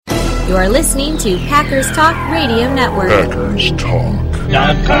You are listening to Packers Talk Radio Network.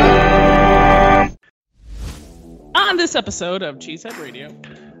 PackersTalk.com. On this episode of Cheesehead Radio,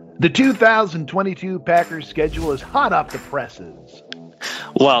 the 2022 Packers schedule is hot off the presses,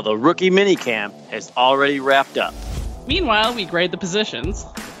 while the rookie minicamp has already wrapped up. Meanwhile, we grade the positions,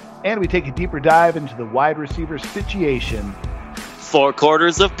 and we take a deeper dive into the wide receiver situation. 4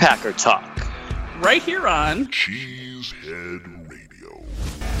 quarters of Packer Talk, right here on Cheesehead Radio.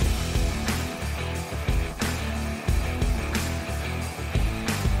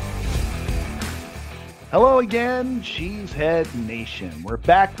 Hello again, Cheesehead Nation. We're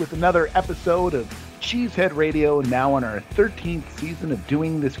back with another episode of Cheesehead Radio, now on our 13th season of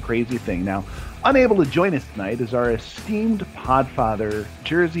doing this crazy thing. Now, unable to join us tonight is our esteemed podfather,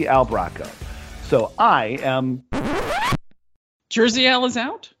 Jersey Al Bracco. So I am... Jersey Al is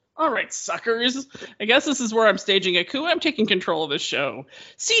out? All right, suckers. I guess this is where I'm staging a coup. I'm taking control of this show.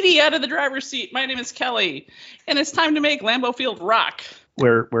 CD out of the driver's seat. My name is Kelly, and it's time to make Lambeau Field rock.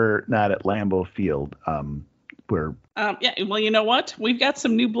 We're not at Lambeau Field. Yeah, well, you know what? We've got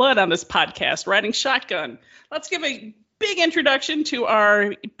some new blood on this podcast, riding shotgun. Let's give a big introduction to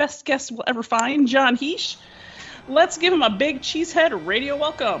our best guest we'll ever find, John Heesh. Let's give him a big Cheesehead Radio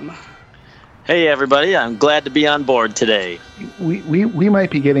welcome. Hey, everybody. I'm glad to be on board today. We might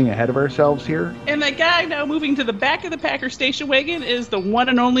be getting ahead of ourselves here. And the guy now moving to the back of the Packer station wagon is the one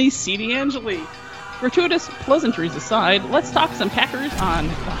and only C.D. Angeli. Gratuitous pleasantries aside, let's talk some Packers on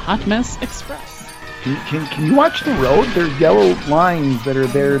the Hot Mess Express. Can you watch the road? There's yellow lines that are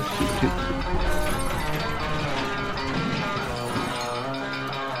there to...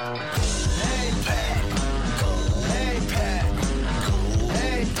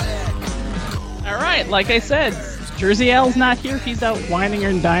 All right, like I said, Jersey Al's not here. He's out whining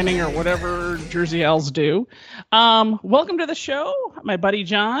and dining or whatever Jersey Al's do. Welcome to the show, my buddy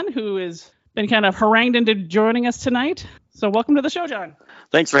John, who has been kind of harangued into joining us tonight. So welcome to the show, John.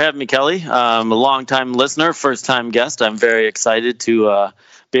 Thanks for having me, Kelly. I'm a long-time listener, first-time guest. I'm very excited to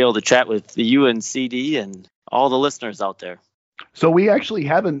be able to chat with you and CD and all the listeners out there. So we actually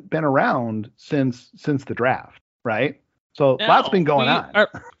haven't been around since the draft, right? So lots been going on.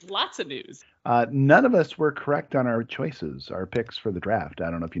 Lots of news. None of us were correct on our choices, our picks for the draft. I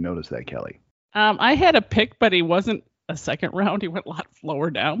don't know if you noticed that, Kelly. I had a pick, but he wasn't a second round. He went a lot lower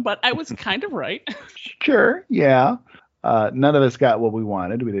down, but I was kind of right. Sure, yeah. None of us got what we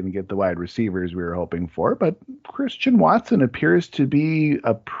wanted. We didn't get the wide receivers we were hoping for, but Christian Watson appears to be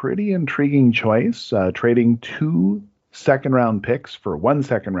a pretty intriguing choice, trading 2 second-round picks for 1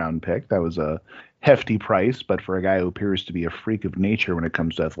 second-round pick. That was a hefty price, but for a guy who appears to be a freak of nature when it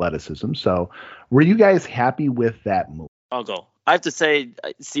comes to athleticism. So were you guys happy with that move? I'll go. I have to say,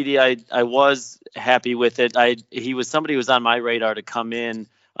 CD, I was happy with it. He was somebody who was on my radar to come in.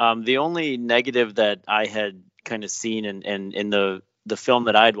 The only negative that I had kind of seen in the film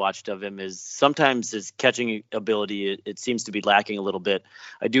that I'd watched of him is sometimes his catching ability, it seems to be lacking a little bit.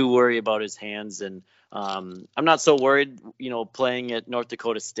 I do worry about his hands, and I'm not so worried, playing at North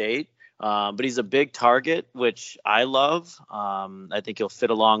Dakota State. But he's a big target, which I love. I think he'll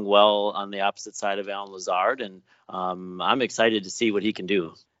fit along well on the opposite side of Allen Lazard, and I'm excited to see what he can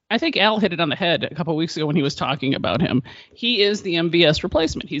do. I think Al hit it on the head a couple of weeks ago when he was talking about him. He is the MVS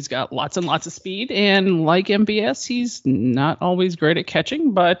replacement. He's got lots and lots of speed, and like MVS, he's not always great at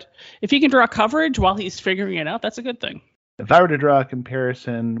catching, but if he can draw coverage while he's figuring it out, that's a good thing. If I were to draw a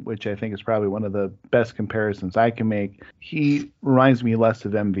comparison, which I think is probably one of the best comparisons I can make, he reminds me less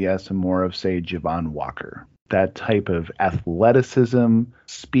of MVS and more of, say, Javon Walker. That type of athleticism,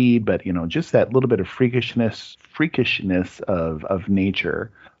 speed, but, just that little bit of freakishness of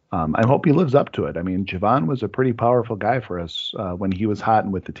nature. I hope he lives up to it. I mean, Javon was a pretty powerful guy for us when he was hot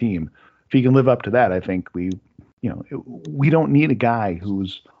and with the team. If he can live up to that, I think we don't need a guy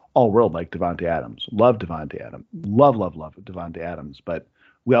who's all-world like Devontae Adams. Love Devontae Adams. Love Devontae Adams. But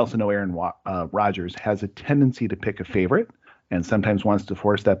we also know Aaron Rodgers has a tendency to pick a favorite and sometimes wants to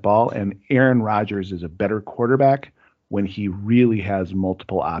force that ball. And Aaron Rodgers is a better quarterback when he really has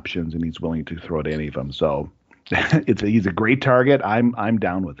multiple options and he's willing to throw to any of them. So he's a great target. I'm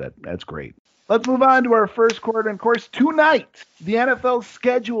down with it. That's great. Let's move on to our first quarter. And of course, tonight, the NFL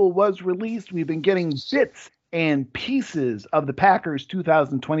schedule was released. We've been getting bits and pieces of the Packers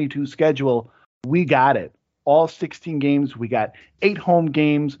 2022 schedule. We got it. All 16 games. We got 8 home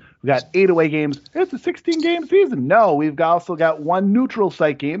games. We got 8 away games. It's a 16-game season. No, we've also got 1 neutral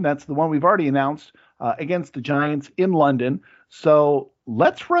site game. That's the one we've already announced against the Giants in London. So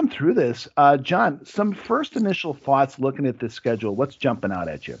let's run through this. John, some first initial thoughts looking at this schedule. What's jumping out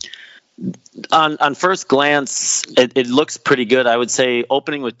at you? On first glance, it looks pretty good. I would say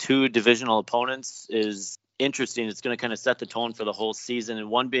opening with 2 divisional opponents is interesting. It's going to kind of set the tone for the whole season, and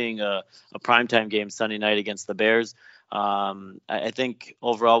one being a primetime game Sunday night against the Bears. I think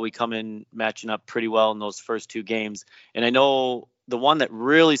overall we come in matching up pretty well in those first 2 games. And I know the one that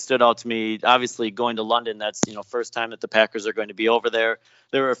really stood out to me, obviously going to London, that's, first time that the Packers are going to be over there.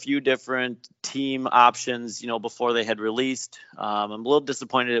 There were a few different team options, before they had released. I'm a little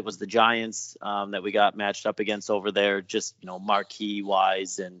disappointed it was the Giants that we got matched up against over there, just, marquee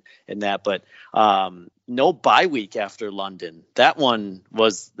wise and that. But no bye week after London. That one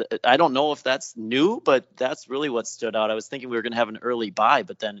was, I don't know if that's new, but that's really what stood out. I was thinking we were going to have an early bye,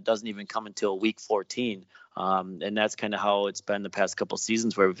 but then it doesn't even come until week 14. And that's kind of how it's been the past couple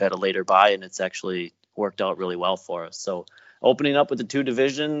seasons where we've had a later bye, and it's actually worked out really well for us. So opening up with the 2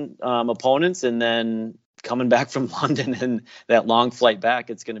 division opponents and then coming back from London and that long flight back,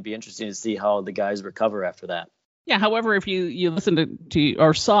 it's going to be interesting to see how the guys recover after that. Yeah, however, if you listened to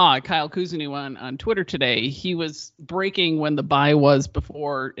or saw Kyle Kuzinu on Twitter today, he was breaking when the bye was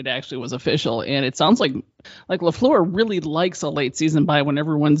before it actually was official. And it sounds like LaFleur really likes a late season bye when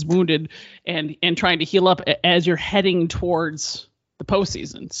everyone's wounded and trying to heal up as you're heading towards the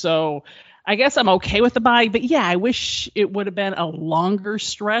postseason. So I guess I'm okay with the bye. But, yeah, I wish it would have been a longer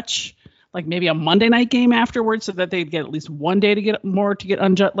stretch, like maybe a Monday night game afterwards so that they'd get at least one day to get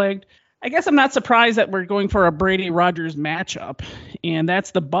unjet lagged. I guess I'm not surprised that we're going for a Brady Rodgers matchup, and that's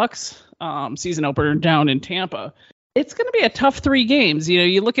the Bucks season opener down in Tampa. It's going to be a tough 3 games.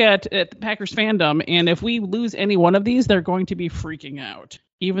 You look at the Packers fandom, and if we lose any one of these, they're going to be freaking out,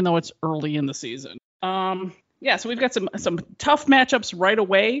 even though it's early in the season. So we've got some tough matchups right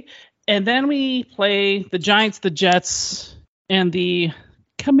away, and then we play the Giants, the Jets, and the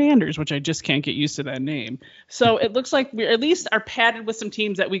Commanders, which I just can't get used to that name. So it looks like we at least are padded with some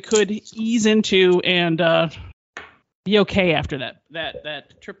teams that we could ease into and be okay after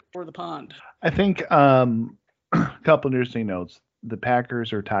that trip over the pond. I think a couple of interesting notes. The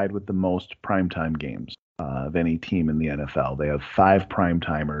Packers are tied with the most primetime games of any team in the NFL. They have 5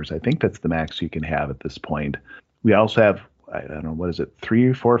 primetimers. I think that's the max you can have at this point. We also have, I don't know, what is it,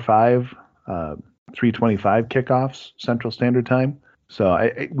 3, 4, 5, 3:25 kickoffs Central Standard Time. So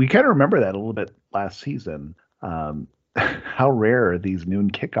we kind of remember that a little bit last season, how rare these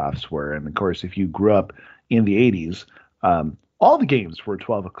noon kickoffs were. And, of course, if you grew up in the 80s, all the games were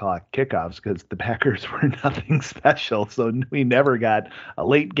 12 o'clock kickoffs because the Packers were nothing special. So we never got a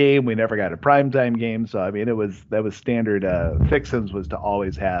late game. We never got a primetime game. So, I mean, that was standard. Fixins was to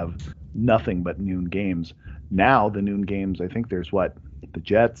always have nothing but noon games. Now the noon games, I think there's the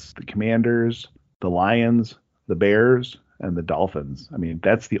Jets, the Commanders, the Lions, the Bears, and the Dolphins. I mean,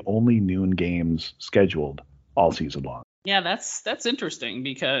 that's the only noon games scheduled all season long. Yeah, that's interesting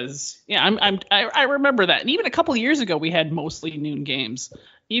because I remember that. And even a couple of years ago we had mostly noon games,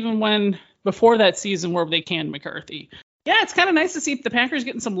 even before that season where they canned McCarthy. Yeah, it's kind of nice to see the Packers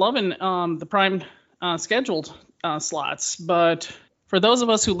getting some love in the prime scheduled slots, but for those of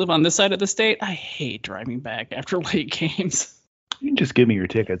us who live on this side of the state, I hate driving back after late games. You can just give me your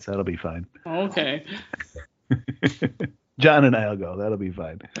tickets. That'll be fine. Okay. John and I'll go. That'll be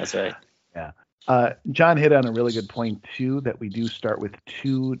fine. That's right. Yeah. John hit on a really good point, too, that we do start with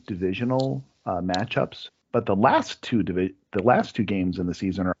 2 divisional matchups. But the last two games in the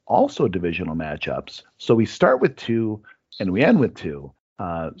season are also divisional matchups. So we start with 2 and we end with 2.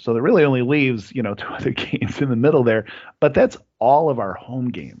 So that really only leaves, 2 other games in the middle there. But that's all of our home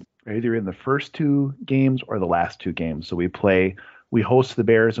games, either in the first 2 games or the last 2 games. So we host the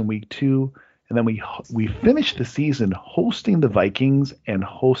Bears in week 2. And then we finish the season hosting the Vikings and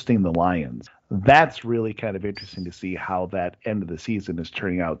hosting the Lions. That's really kind of interesting to see how that end of the season is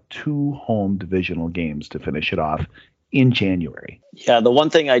turning out. 2 home divisional games to finish it off in January. Yeah, the one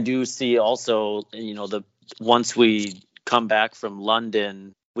thing I do see also, once we come back from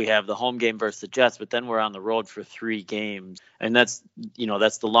London, we have the home game versus the Jets, but then we're on the road for 3 games. And that's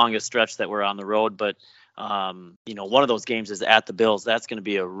the longest stretch that we're on the road. But one of those games is at the Bills. That's going to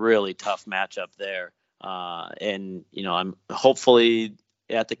be a really tough matchup there. And I'm hopefully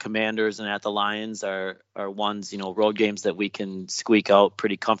at the Commanders and at the Lions are ones, road games that we can squeak out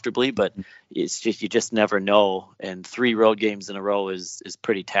pretty comfortably, but it's just, you just never know. And 3 road games in a row is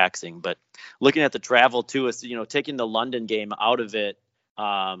pretty taxing, but looking at the travel too, is, taking the London game out of it.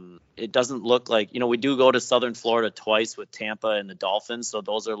 It doesn't look like, we do go to Southern Florida twice with Tampa and the Dolphins. So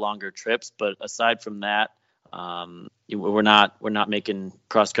those are longer trips. But aside from that, we're not making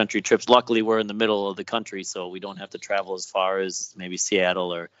cross country trips. Luckily, we're in the middle of the country, so we don't have to travel as far as maybe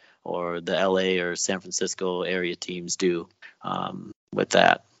Seattle or the LA or San Francisco area teams do with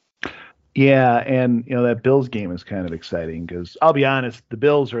that. Yeah, and that Bills game is kind of exciting because I'll be honest, the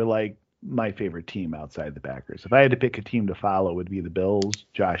Bills are like my favorite team outside the Packers. If I had to pick a team to follow, it would be the Bills.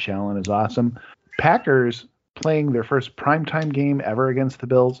 Josh Allen is awesome. Packers playing their first primetime game ever against the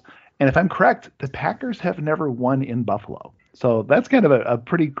Bills. And if I'm correct, the Packers have never won in Buffalo. So that's kind of a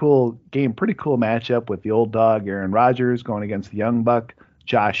pretty cool game, pretty cool matchup with the old dog Aaron Rodgers going against the young buck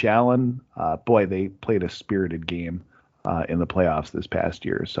Josh Allen. Boy, they played a spirited game in the playoffs this past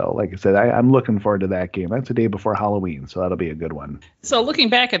year. So like I said, I'm looking forward to that game. That's a day before Halloween, so that'll be a good one. So looking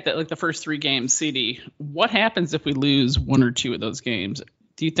back at the first 3 games, CD, what happens if we lose 1 or 2 of those games?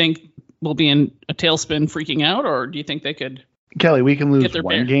 Do you think we'll be in a tailspin freaking out, or do you think they could... Kelly, we can lose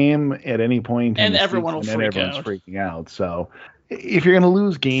one game at any point, and everyone will freak everyone's out. Freaking out. So if you're going to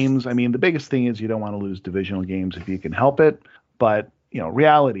lose games, I mean, the biggest thing is you don't want to lose divisional games if you can help it. But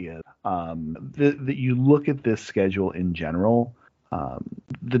reality is that you look at this schedule in general.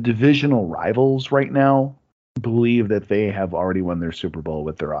 The divisional rivals right now believe that they have already won their Super Bowl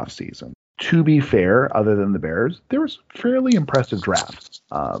with their offseason. To be fair, other than the Bears, there was fairly impressive drafts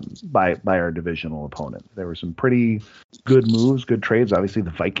by our divisional opponent. There were some pretty good moves, good trades. Obviously, the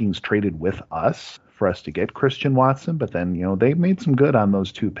Vikings traded with us for us to get Christian Watson, but then they made some good on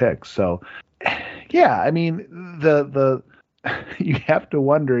those 2 picks. So, yeah, I mean the you have to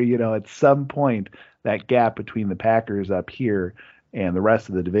wonder, at some point that gap between the Packers up here and the rest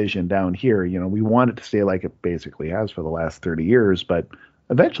of the division down here, we want it to stay like it basically has for the last 30 years, but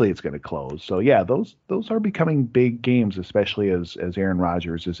eventually it's going to close. So yeah, those are becoming big games, especially as Aaron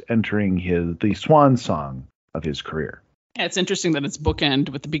Rodgers is entering the swan song of his career. Yeah, it's interesting that it's bookend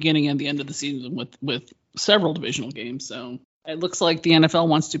with the beginning and the end of the season with several divisional games. So it looks like the NFL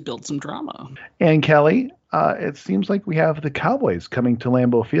wants to build some drama. And Kelly, it seems like we have the Cowboys coming to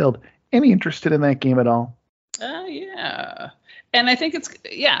Lambeau Field. Any interested in that game at all? Yeah. And I think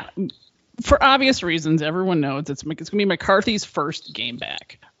for obvious reasons, everyone knows it's going to be McCarthy's first game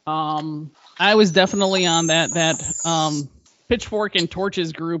back. I was definitely on that pitchfork and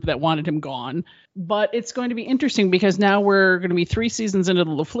torches group that wanted him gone. But it's going to be interesting because now we're going to be 3 seasons into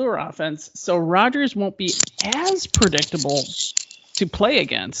the LaFleur offense, so Rodgers won't be as predictable to play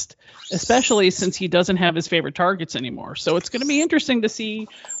against, especially since he doesn't have his favorite targets anymore. So it's going to be interesting to see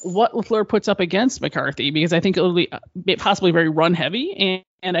what LaFleur puts up against McCarthy, because I think it'll be possibly very run heavy,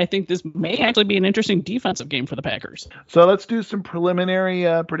 and I think this may actually be an interesting defensive game for the Packers. So let's do some preliminary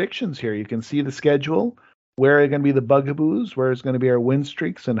predictions here. You can see the schedule. Where are going to be the bugaboos? Where is going to be our win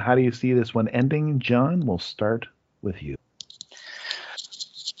streaks? And how do you see this one ending? John, we'll start with you.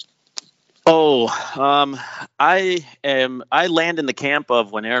 I land in the camp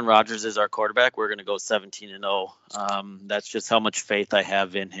of when Aaron Rodgers is our quarterback, we're going to go 17-0. That's just how much faith I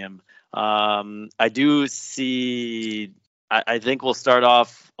have in him. I do see, I think we'll start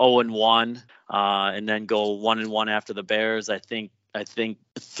off 0-1, and then go 1-1 after the Bears. I think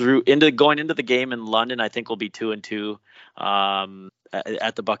going into the game in London, I think we'll be 2-2.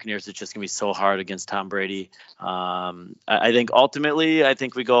 At the Buccaneers, it's just gonna be so hard against Tom Brady. I think ultimately,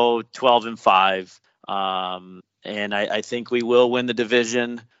 we go 12-5, and I think we will win the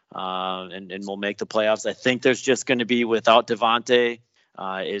division, and we'll make the playoffs. I think there's just going to be, without Devontae,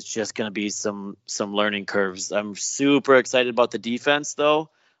 it's just going to be some learning curves. I'm super excited about the defense though,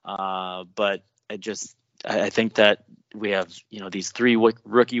 but I think that we have, these 3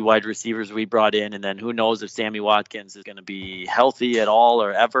 rookie wide receivers we brought in, and then who knows if Sammy Watkins is going to be healthy at all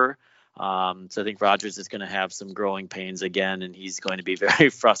or ever. So I think Rodgers is going to have some growing pains again, and he's going to be very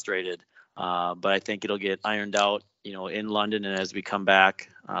frustrated. But I think it'll get ironed out, in London and as we come back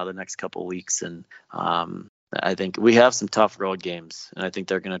the next couple of weeks. And I think we have some tough road games, and I think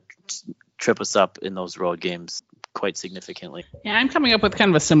they're going to trip us up in those road games quite significantly. Yeah, I'm coming up with kind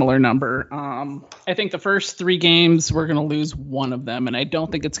of a similar number. I think the first 3 games we're going to lose one of them, and I don't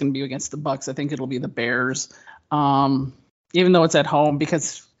think it's going to be against the Bucs. I think it'll be the Bears, even though it's at home,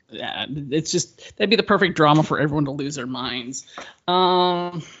 because it's just that'd be the perfect drama for everyone to lose their minds.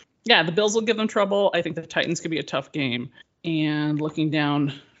 The Bills will give them trouble. I think the Titans could be a tough game, and looking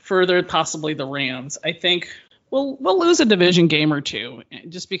down further, possibly the Rams. I think we'll lose a division game or 2,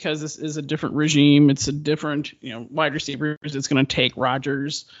 just because this is a different regime. It's a different, wide receivers. It's going to take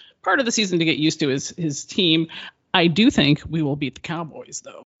Rodgers part of the season to get used to his team. I do think we will beat the Cowboys,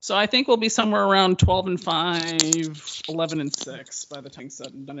 though. So I think we'll be somewhere around 12-5, 11-6 by the time it's said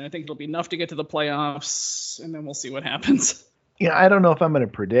and done. I think it'll be enough to get to the playoffs, and then we'll see what happens. I don't know if I'm going to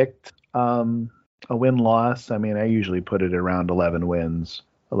predict a win-loss. I mean, I usually put it around 11 wins.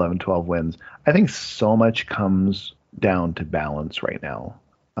 11, 12 wins. I think so much comes down to balance right now.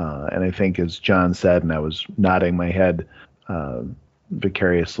 And I think, as John said, and I was nodding my head,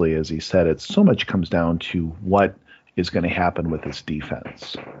 vicariously as he said it, so much comes down to what is going to happen with this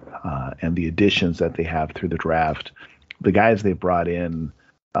defense and the additions that they have through the draft. The guys they brought in,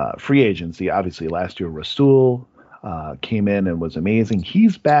 free agency, obviously last year, Rasul came in and was amazing.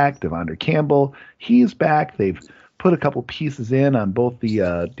 He's back. Devondre Campbell, he's back. They've put a couple pieces in on both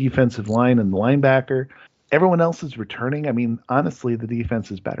the defensive line and the linebacker. Everyone else is returning. I mean, honestly, the defense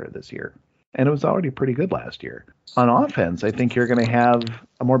is better this year. And it was already pretty good last year. On offense, I think you're going to have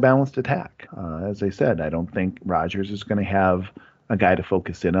a more balanced attack. As I said, I don't think Rodgers is going to have a guy to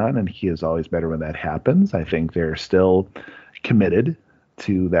focus in on, and he is always better when that happens. I think they're still committed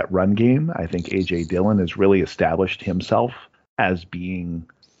to that run game. I think A.J. Dillon has really established himself as being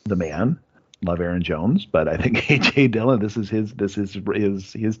the man. Love Aaron Jones, but I think A.J. Dillon, this is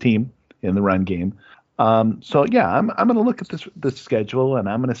his team in the run game. So yeah, I'm going to look at this schedule, and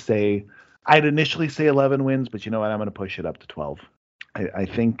I'm going to say, I'd initially say 11 wins, but you know what? I'm going to push it up to 12. I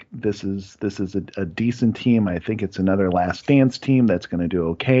think this is a decent team. I think it's another last dance team that's going to do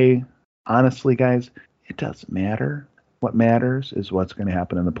okay. Honestly, guys, it doesn't matter. What matters is what's going to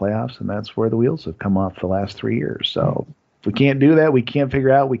happen in the playoffs, and that's where the wheels have come off the last 3 years. So if we can't do that, we can't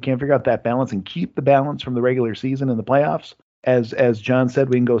figure out that balance and keep the balance from the regular season in the playoffs. As John said,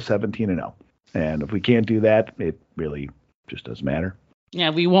 we can go 17-0. And if we can't do that, it really just doesn't matter.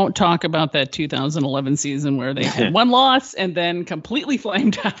 Yeah, we won't talk about that 2011 season where they had one loss and then completely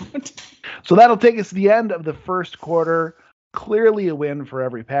flamed out. So that'll take us to the end of the first quarter. Clearly a win for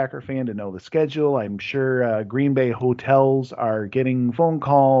every Packer fan to know the schedule. I'm sure Green Bay hotels are getting phone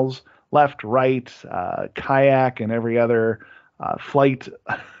calls left, right, Kayak and every other flight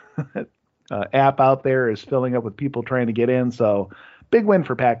app out there is filling up with people trying to get in. So big win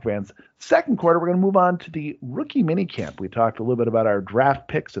for Pack fans. Second quarter, we're going to move on to the rookie minicamp. We talked a little bit about our draft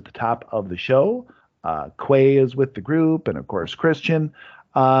picks at the top of the show. Quay is with the group, and of course, Christian.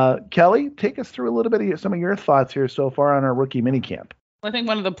 Kelly, take us through a little bit of some of your thoughts here so far on our rookie minicamp. I think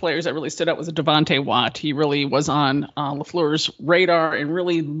one of the players that really stood out was Devontae Watt. He really was on LaFleur's radar and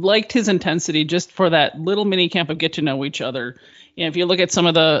really liked his intensity just for that little minicamp of get to know each other. And if you look at some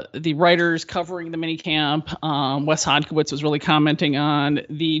of the writers covering the minicamp, Wes Hodkiewicz was really commenting on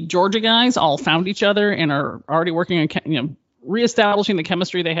the Georgia guys all found each other and are already working on reestablishing the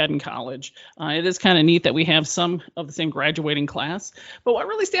chemistry they had in college. It is kind of neat that we have some of the same graduating class. But what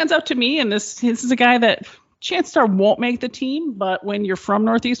really stands out to me, and this is a guy that chances are won't make the team, but when you're from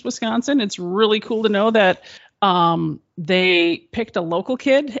Northeast Wisconsin, it's really cool to know that they picked a local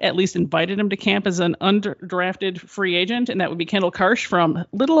kid, at least invited him to camp as an undrafted free agent, and that would be Kendall Karsh from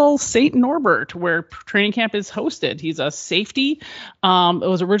little old St. Norbert, where training camp is hosted. He's a safety. It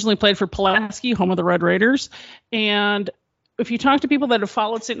was originally played for Pulaski, home of the Red Raiders. And if you talk to people that have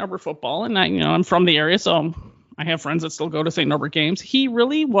followed St. Norbert football, and I'm from the area, so I have friends that still go to St. Norbert games. He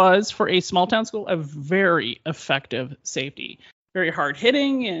really was, for a small town school, a very effective safety. Very hard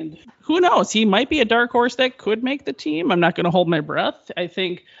hitting, and who knows, he might be a dark horse that could make the team. I'm not going to hold my breath. I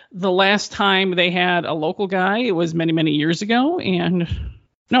think the last time they had a local guy, it was many, many years ago, and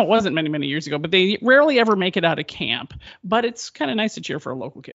no, it wasn't many, many years ago, but they rarely ever make it out of camp. But it's kind of nice to cheer for a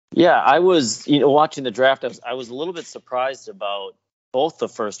local kid. Yeah, I was, watching the draft, I was a little bit surprised about both the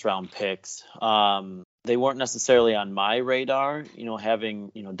first round picks. They weren't necessarily on my radar,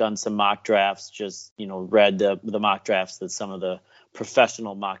 having, done some mock drafts, just, read the mock drafts that some of the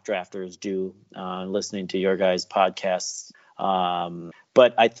professional mock drafters do, listening to your guys' podcasts.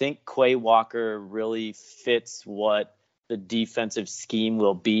 But I think Quay Walker really fits what the defensive scheme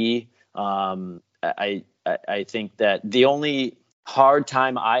will be. I think that the only hard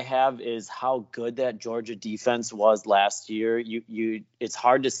time I have is how good that Georgia defense was last year. It's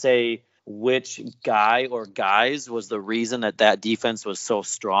hard to say which guy or guys was the reason that defense was so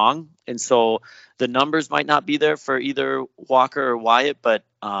strong. And so the numbers might not be there for either Walker or Wyatt, but,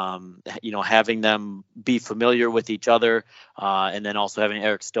 having them be familiar with each other, and then also having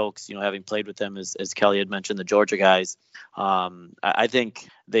Eric Stokes, having played with them, as Kelly had mentioned, the Georgia guys, I think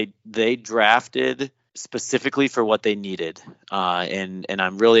they drafted specifically for what they needed. And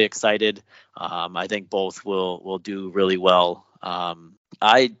I'm really excited. I think both will do really well.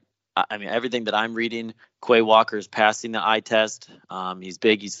 I mean, everything that I'm reading, Quay Walker's passing the eye test. He's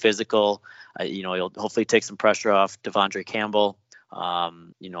big, he's physical. He'll hopefully take some pressure off Devondre Campbell.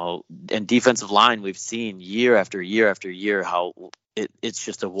 And defensive line, we've seen year after year after year how it's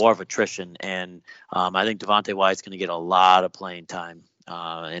just a war of attrition. And I think Devontae Wyatt's going to get a lot of playing time.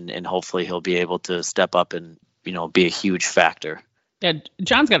 And hopefully he'll be able to step up and, be a huge factor. Yeah,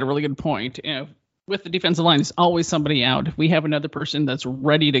 John's got a really good point. With the defensive line, there's always somebody out. If we have another person that's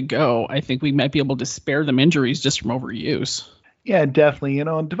ready to go, I think we might be able to spare them injuries just from overuse. Yeah, definitely. And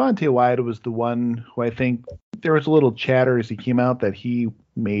Devontae Wyatt was the one who I think there was a little chatter as he came out that he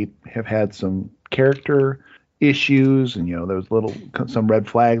may have had some character issues, and there was some red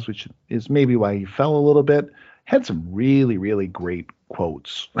flags, which is maybe why he fell a little bit. Had some really, really great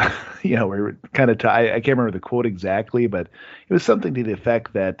quotes. Where kind of I can't remember the quote exactly, but it was something to the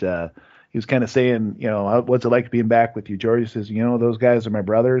effect that he was kind of saying, what's it like being back with you, George? He says, those guys are my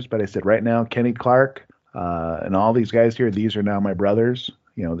brothers, but I said right now, Kenny Clark. And all these guys here, these are now my brothers.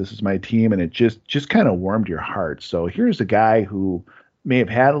 This is my team, and it just kind of warmed your heart. So here's a guy who may have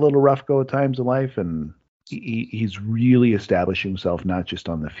had a little rough go at times in life, and he's really established himself not just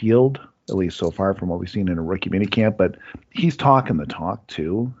on the field, at least so far from what we've seen in a rookie minicamp, but he's talking the talk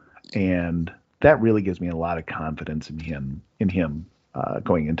too, and that really gives me a lot of confidence in him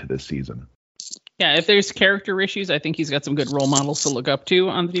going into this season. Yeah, if there's character issues, I think he's got some good role models to look up to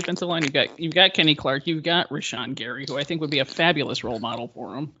on the defensive line. You've got Kenny Clark, you've got Rashawn Gary, who I think would be a fabulous role model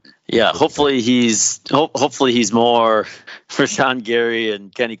for him. Yeah, hopefully he's more Rashawn Gary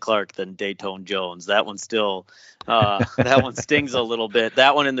and Kenny Clark than Dayton Jones. That one still that one stings a little bit.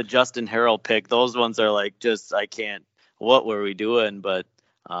 That one and the Justin Harrell pick, those ones are like just I can't. What were we doing? But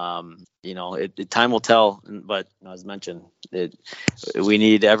time will tell. But as mentioned, we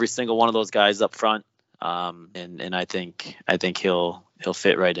need every single one of those guys up front, and I think he'll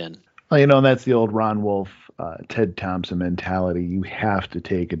fit right in. Well, and that's the old Ron Wolf, Ted Thompson mentality. You have to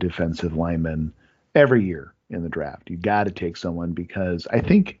take a defensive lineman every year in the draft. You got to take someone because I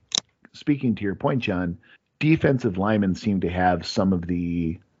think, speaking to your point, John, defensive linemen seem to have some of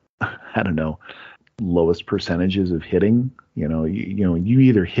the, lowest percentages of hitting. You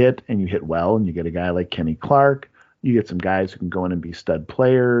either hit and you hit well, and you get a guy like Kenny Clark. You get some guys who can go in and be stud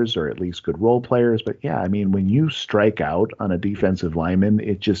players or at least good role players. But yeah, when you strike out on a defensive lineman,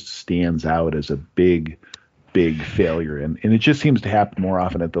 it just stands out as a big failure. And it just seems to happen more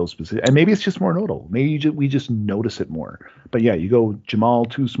often at those positions. And maybe it's just more notable. Maybe we just notice it more. But yeah, you go Jamal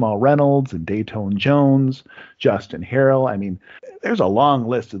Too Small Reynolds and Dayton Jones, Justin Harrell. There's a long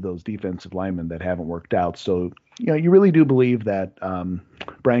list of those defensive linemen that haven't worked out. So, you really do believe that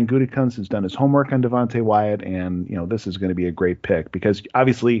Brian Gutekunst has done his homework on Devontae Wyatt, and, this is going to be a great pick because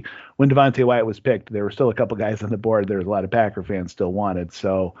obviously when Devontae Wyatt was picked, there were still a couple guys on the board. There was a lot of Packer fans still wanted.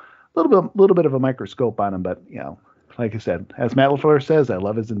 So a little bit of a microscope on him. But, like I said, as Matt LaFleur says, I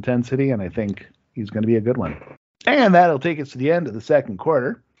love his intensity, and I think he's going to be a good one. And that'll take us to the end of the second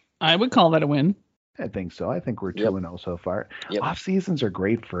quarter. I would call that a win. I think so. I think we're 2-0 so far. Yep. Off seasons are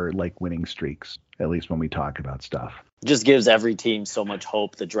great for winning streaks, at least when we talk about stuff. Just gives every team so much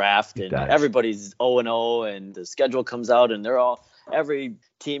hope, the draft, and everybody's 0-0, and the schedule comes out, and every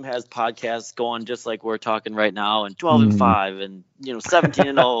team has podcasts going just like we're talking right now, and 12-5, and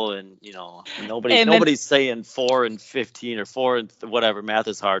 17-0, and nobody's saying 4-15 or 4 and whatever. Math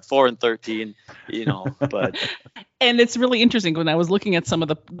is hard. 4-13, but. And it's really interesting when I was looking at some of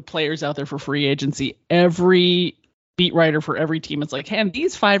the players out there for free agency. Every beat writer for every team is like, hey, and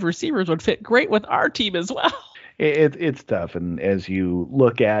these 5 receivers would fit great with our team as well. It's tough, and as you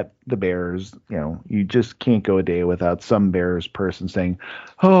look at the Bears, you just can't go a day without some Bears person saying,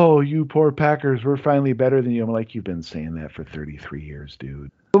 "Oh, you poor Packers, we're finally better than you." I'm like, you've been saying that for 33 years, dude.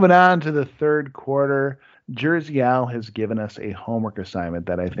 Moving on to the third quarter, Jersey Al has given us a homework assignment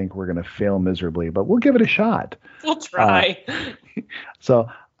that I think we're going to fail miserably, but we'll give it a shot. We'll try. And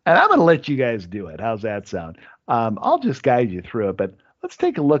I'm going to let you guys do it. How's that sound? I'll just guide you through it, but let's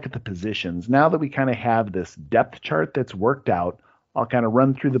take a look at the positions. Now that we kind of have this depth chart that's worked out, I'll kind of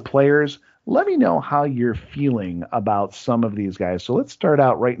run through the players. Let me know how you're feeling about some of these guys. So let's start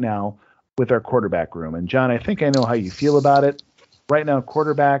out right now with our quarterback room. And John, I think I know how you feel about it. Right now,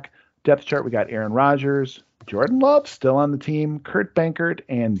 quarterback, depth chart, we got Aaron Rodgers, Jordan Love still on the team, Kurt Benkert,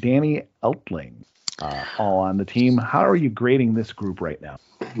 and Danny Eltling all on the team. How are you grading this group right now?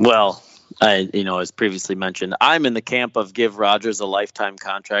 Well, as previously mentioned, I'm in the camp of give Rodgers a lifetime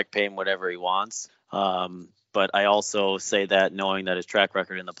contract, pay him whatever he wants. But I also say that knowing that his track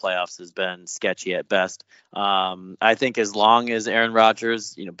record in the playoffs has been sketchy at best. I think as long as Aaron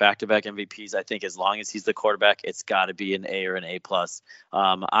Rodgers, back-to-back MVPs, I think as long as he's the quarterback, it's got to be an A or an A+.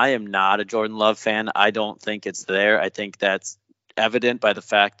 I am not a Jordan Love fan. I don't think it's there. I think that's evident by the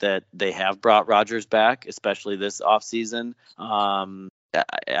fact that they have brought Rodgers back, especially this offseason.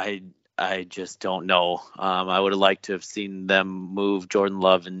 I just don't know. I would have liked to have seen them move Jordan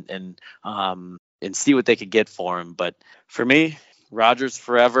Love and see what they could get for him. But for me, Rodgers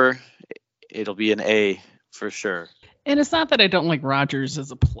forever. It'll be an A for sure. And it's not that I don't like Rodgers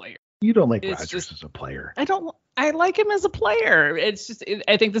as a player. You don't like It's Rodgers just- as a player. I like him as a player. It's just,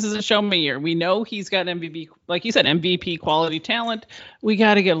 I think this is a show me year. We know he's got MVP, like you said, MVP quality talent. We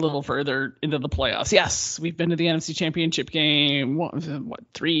got to get a little further into the playoffs. Yes, we've been to the NFC Championship game, what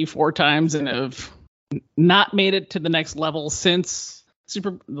 3-4 times, and have not made it to the next level since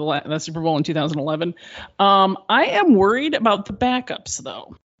the Super Bowl in 2011. I am worried about the backups,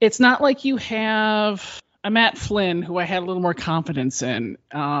 though. It's not like you have a Matt Flynn, who I had a little more confidence in.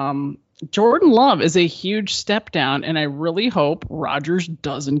 Jordan Love is a huge step down, and I really hope Rodgers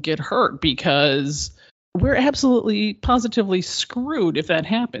doesn't get hurt, because we're absolutely positively screwed if that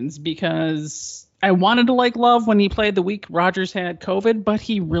happens, because I wanted to like Love when he played the week Rodgers had COVID, but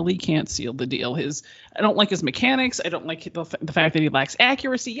he really can't seal the deal. I don't like his mechanics. I don't like the fact that he lacks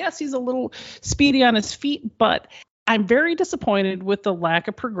accuracy. Yes, he's a little speedy on his feet, but I'm very disappointed with the lack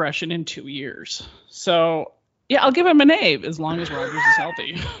of progression in 2 years. So, yeah, I'll give him an A as long as Rodgers is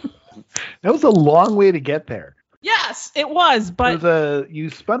healthy. That was a long way to get there. Yes, it was, but You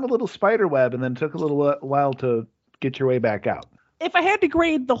spun a little spider web and then took a little while to get your way back out. if I had to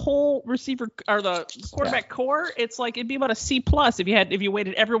grade the whole receiver or the quarterback core, it's like it'd be about a C+ if you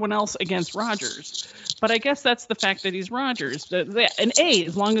weighted everyone else against Rodgers. But I guess that's the fact that he's Rodgers. An A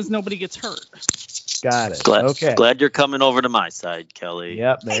as long as nobody gets hurt. Got it. Okay. Glad you're coming over to my side, Kelly.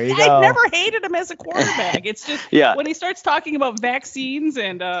 Yep, there you go. I've never hated him as a quarterback. It's just when he starts talking about vaccines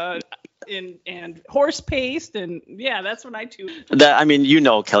and horse paste, and that's when I too.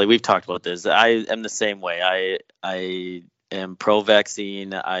 Kelly, we've talked about this. I am the same way. I am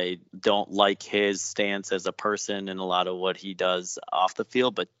pro-vaccine. I don't like his stance as a person and a lot of what he does off the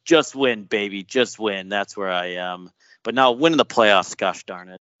field, but just win, baby, just win. That's where I am. But now winning the playoffs, gosh darn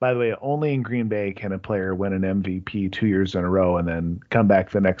it. By the way, only in Green Bay can a player win an MVP 2 years in a row and then come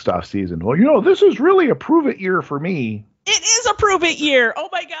back the next offseason. Well, this is really a prove-it year for me. It is a prove-it year. Oh,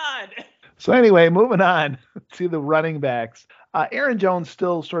 my God. So anyway, moving on to the running backs. Aaron Jones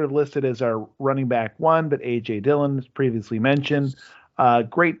still sort of listed as our running back one, but A.J. Dillon, as previously mentioned.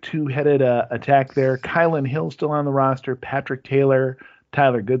 Great two-headed attack there. Kylan Hill still on the roster. Patrick Taylor,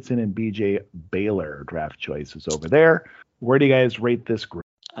 Tyler Goodson, and B.J. Baylor draft choices over there. Where do you guys rate this group?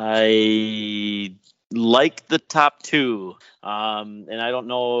 I like the top two. And I don't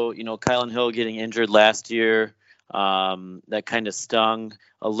know, Kylan Hill getting injured last year, that kind of stung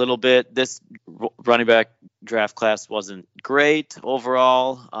a little bit. This running back draft class wasn't great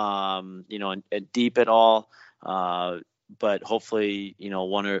overall, and deep at all. But hopefully,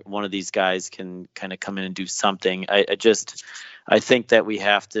 one of these guys can kind of come in and do something. I think that we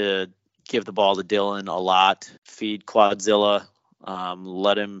have to give the ball to Dillon a lot, feed Quadzilla.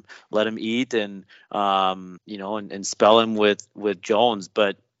 Let him eat and and spell him with Jones.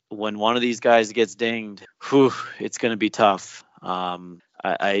 But when one of these guys gets dinged, it's going to be tough.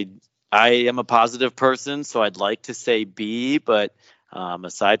 I am a positive person, so I'd like to say B, but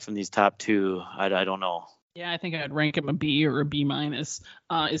aside from these top two, I don't know. Yeah, I think I'd rank him a B or a B-. Is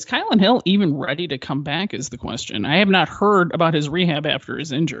Kylan Hill even ready to come back is the question. I have not heard about his rehab after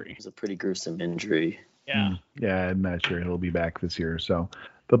his injury. It was a pretty gruesome injury. Yeah. Yeah, I'm not sure he'll be back this year. So,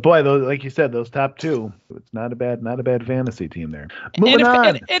 but boy, those, like you said, those top two, it's not a bad fantasy team there. Moving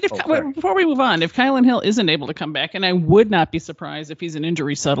on. Before we move on, if Kylan Hill isn't able to come back, and I would not be surprised if he's an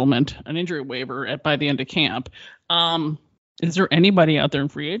injury waiver by the end of camp, is there anybody out there in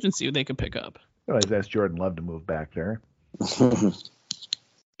free agency who they could pick up? I always ask Jordan Love to move back there.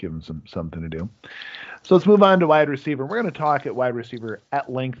 Give him something to do. So let's move on to wide receiver. We're going to talk at wide receiver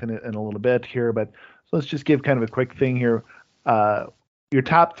at length in a little bit here, but let's just give kind of a quick thing here. Your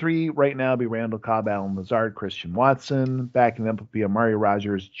top three right now be Randall Cobb, Allen Lazard, Christian Watson. Backing them up would be Amari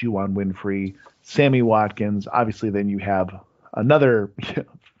Rogers, Juwan Winfrey, Sammy Watkins. Obviously, then you have another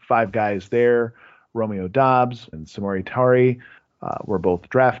 5 guys there. Romeo Doubs and Samori Tari were both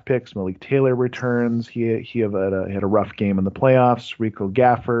draft picks. Malik Taylor returns. He had a rough game in the playoffs. Rico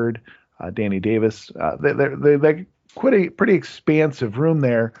Gafford, Danny Davis. They quite a pretty expansive room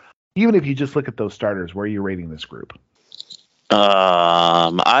there. Even if you just look at those starters, where are you rating this group?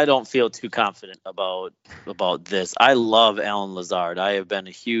 I don't feel too confident about this. I love Allen Lazard. I have been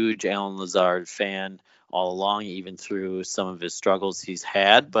a huge Allen Lazard fan all along, even through some of his struggles he's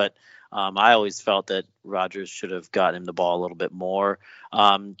had. But I always felt that Rodgers should have gotten him the ball a little bit more.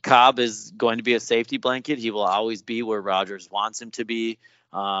 Cobb is going to be a safety blanket. He will always be where Rodgers wants him to be.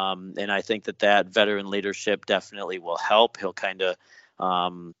 And I think that veteran leadership definitely will help. He'll kind of,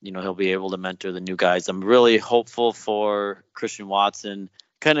 he'll be able to mentor the new guys. I'm really hopeful for Christian Watson.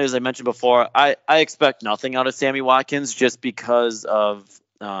 Kind of as I mentioned before, I expect nothing out of Sammy Watkins just because of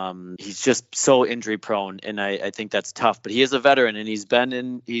He's just so injury prone, and I think that's tough. But he is a veteran, and he's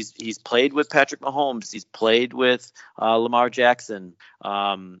played with Patrick Mahomes. He's played with Lamar Jackson.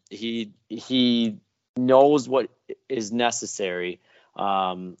 He knows what is necessary.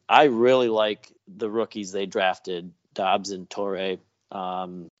 I really like the rookies they drafted, Dobbs and Torrey.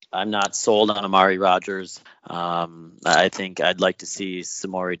 I'm not sold on Amari Rodgers. I think I'd like to see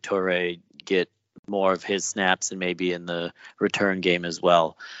Samori Toure get more of his snaps and maybe in the return game as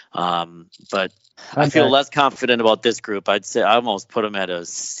well. But I feel less confident about this group. I'd say I almost put them at a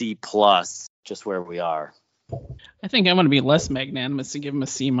C+, just where we are. I think I'm going to be less magnanimous and give him a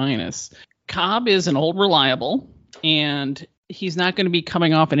C-. Cobb is an old reliable, and he's not going to be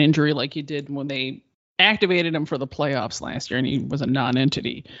coming off an injury like he did when they activated him for the playoffs last year, and he was a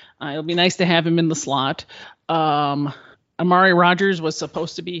non-entity. It'll be nice to have him in the slot. Amari Rodgers was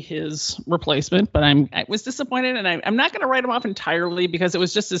supposed to be his replacement, but I was disappointed, and I'm not going to write him off entirely because it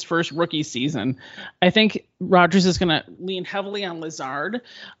was just his first rookie season. I think Rodgers is going to lean heavily on Lazard.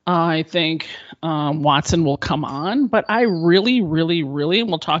 I think Watson will come on, but I really, really, really, and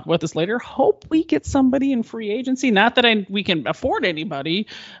we'll talk about this later, hope we get somebody in free agency. Not that we can afford anybody,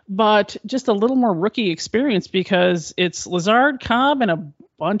 but just a little more rookie experience because it's Lazard, Cobb, and a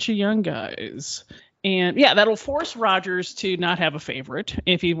bunch of young guys. And yeah, that'll force Rodgers to not have a favorite.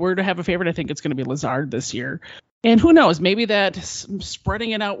 If he were to have a favorite, I think it's going to be Lazard this year. And who knows, maybe that spreading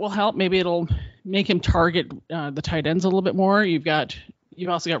it out will help. Maybe it'll make him target the tight ends a little bit more. You've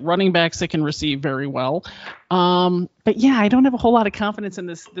also got running backs that can receive very well. But yeah, I don't have a whole lot of confidence in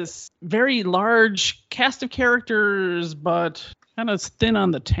this very large cast of characters, but kind of thin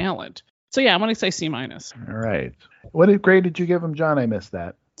on the talent. So yeah, I'm going to say C-. All right. What grade did you give him, John? I missed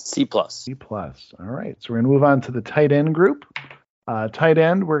that. C+. C+. All right. So we're going to move on to the tight end group. Tight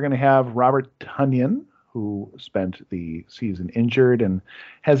end, we're going to have Robert Tonyan, who spent the season injured and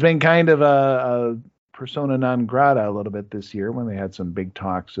has been kind of a persona non grata a little bit this year when they had some big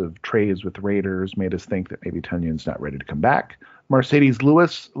talks of trades with Raiders, made us think that maybe Tonyan's not ready to come back. Mercedes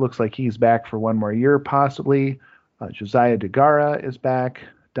Lewis looks like he's back for one more year, possibly. Josiah DeGara is back.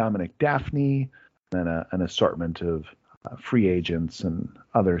 Dominic Daphne, and an assortment of free agents and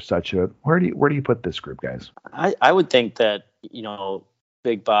other such. Where do you put this group, guys? I would think that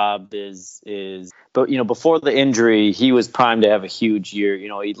Big Bob is but before the injury he was primed to have a huge year.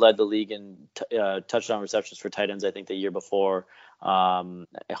 He led the league in touchdown receptions for tight ends I think the year before.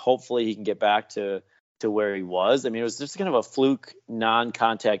 Hopefully he can get back to where he was. I mean, it was just kind of a fluke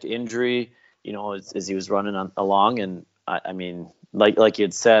non-contact injury as he was running along, and I mean like you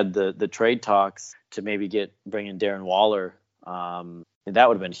had said, the trade talks to maybe bring in Darren Waller, that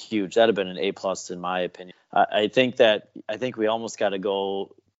would have been huge. That'd have been an A+ in my opinion. I think we almost got to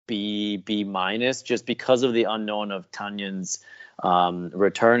go B- just because of the unknown of Tonyan's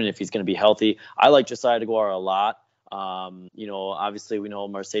return and if he's going to be healthy. I like Josiah DeGuara a lot. Obviously we know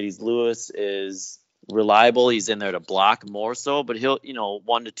Mercedes Lewis is reliable. He's in there to block more so, but he'll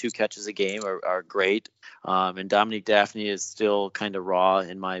 1 to 2 catches a game are great. And Dominique Daphne is still kind of raw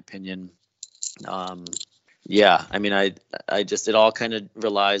in my opinion. Yeah, I mean, I just, it all kind of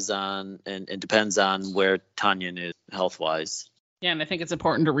relies on and depends on where Tonyan is health wise. Yeah, and I think it's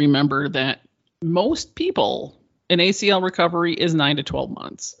important to remember that most people in ACL recovery is 9 to 12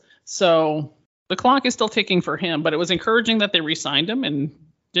 months. So the clock is still ticking for him, but it was encouraging that they re-signed him and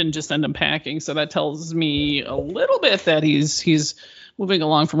didn't just send him packing. So that tells me a little bit that he's moving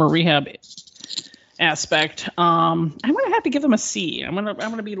along from a rehab aspect. I'm going to have to give him a C. I'm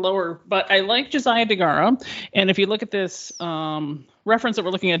going to be lower, but I like Josiah DeGara. And if you look at this reference that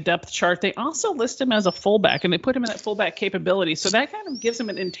we're looking at depth chart, they also list him as a fullback, and they put him in that fullback capability. So that kind of gives him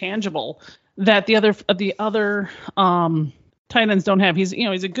an intangible that the other tight ends don't have. He's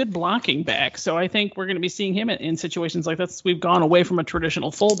a good blocking back. So I think we're going to be seeing him in situations like this. We've gone away from a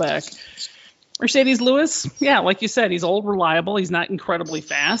traditional fullback. Mercedes Lewis, yeah, like you said, he's old, reliable. He's not incredibly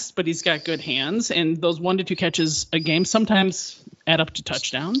fast, but he's got good hands, and those 1 to 2 catches a game sometimes add up to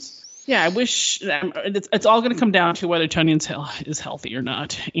touchdowns. Yeah, I wish it's all going to come down to whether Tonyan is healthy or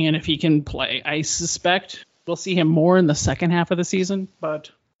not, and if he can play. I suspect we'll see him more in the second half of the season, but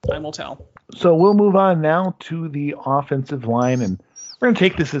time will tell. So we'll move on now to the offensive line, and we're going to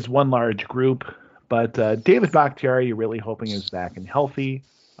take this as one large group. But David Bakhtiari, you're really hoping is back and healthy.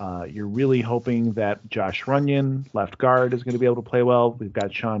 You're really hoping that Josh Runyon, left guard, is going to be able to play well. We've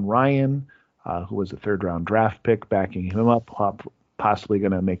got Sean Ryan, who was a third-round draft pick, backing him up, possibly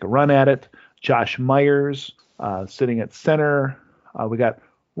going to make a run at it. Josh Myers sitting at center. We got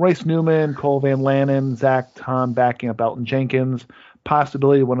Royce Newman, Cole Van Lanen, Zach Tom backing up Elton Jenkins.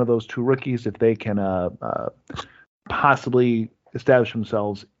 Possibility one of those two rookies, if they can possibly establish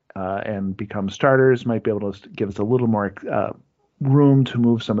themselves and become starters, might be able to give us a little more room to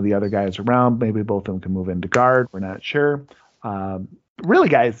move some of the other guys around. Maybe both of them can move into guard. We're not sure. Really,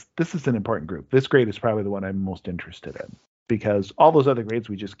 guys, this is an important group. This grade is probably the one I'm most interested in because all those other grades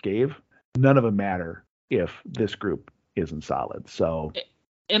we just gave, none of them matter if this group isn't solid. So,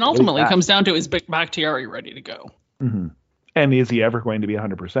 and ultimately, it comes down to, is Bakhtiari ready to go? Mm-hmm. And is he ever going to be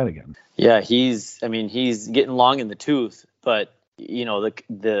 100% again? Yeah, he's getting long in the tooth, but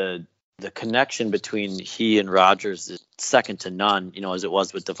the connection between he and Rodgers is second to none, as it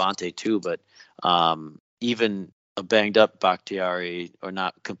was with Devontae too. But even a banged up Bakhtiari or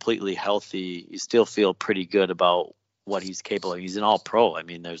not completely healthy, you still feel pretty good about what he's capable of. He's an all-pro. I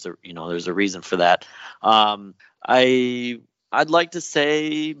mean, there's a reason for that. I'd like to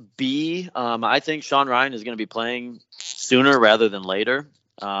say B. I think Sean Ryan is going to be playing sooner rather than later.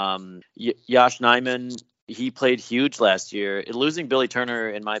 Josh Nijman, he played huge last year. Losing Billy Turner,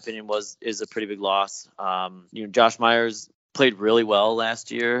 in my opinion, is a pretty big loss. Josh Myers played really well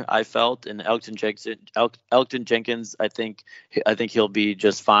last year, I felt, and Elgton Jenkins, I think he'll be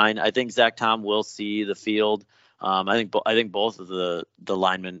just fine. I think Zach Tom will see the field. I think both of the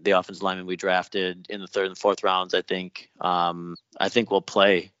linemen, the offensive linemen we drafted in the third and fourth rounds, I think will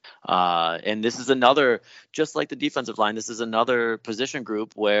play. And this is another, just like the defensive line, this is another position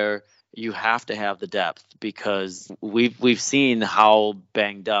group where you have to have the depth because we've seen how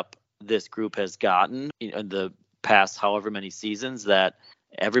banged up this group has gotten in the past however many seasons, that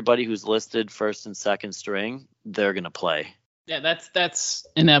everybody who's listed first and second string, they're going to play. Yeah, that's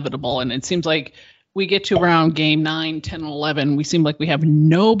inevitable. And it seems like we get to around game 9, 10, 11, we seem like we have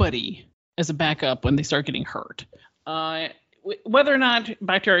nobody as a backup when they start getting hurt. Whether or not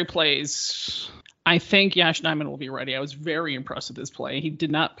Bakhtiari plays, I think Josh Nijman will be ready. I was very impressed with his play. He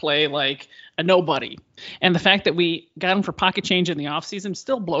did not play like a nobody. And the fact that we got him for pocket change in the offseason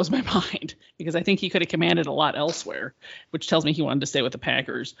still blows my mind because I think he could have commanded a lot elsewhere, which tells me he wanted to stay with the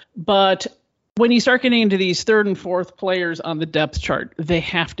Packers. But when you start getting into these third and fourth players on the depth chart, they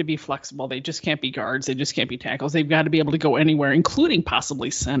have to be flexible. They just can't be guards. They just can't be tackles. They've got to be able to go anywhere, including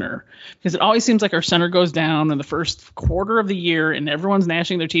possibly center. Because it always seems like our center goes down in the first quarter of the year and everyone's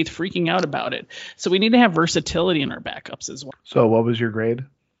gnashing their teeth, freaking out about it. So we need to have versatility in our backups as well. So what was your grade?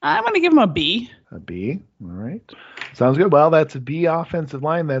 I'm going to give him a B. A B. All right. Sounds good. Well, that's a B offensive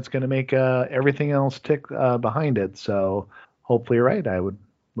line. That's going to make everything else tick behind it. So hopefully you're right. I would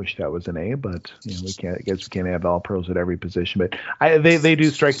wish that was an A, but we can't have all pros at every position. But they do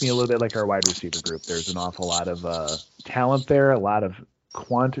strike me a little bit like our wide receiver group. There's an awful lot of talent there, a lot of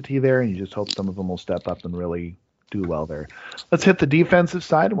quantity there, and you just hope some of them will step up and really do well there. Let's hit the defensive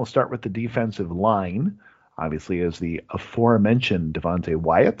side, and we'll start with the defensive line. Obviously, is the aforementioned Devontae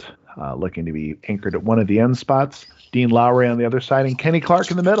Wyatt, looking to be anchored at one of the end spots. Dean Lowry on the other side, and Kenny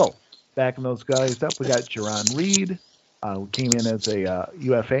Clark in the middle. Backing those guys up, we got Jerron Reed, who came in as a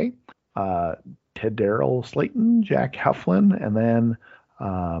UFA, Ted Darrell Slayton, Jack Heflin, and then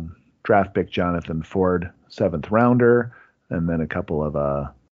draft pick Jonathan Ford, 7th rounder, and then a couple of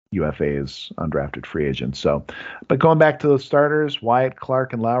UFAs, undrafted free agents. So, but going back to those starters, Wyatt,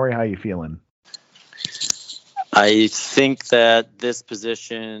 Clark, and Lowry, how you feeling? I think that this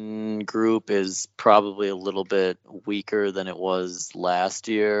position group is probably a little bit weaker than it was last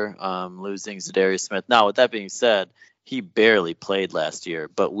year, losing Zadarius Smith. Now, with that being said, he barely played last year,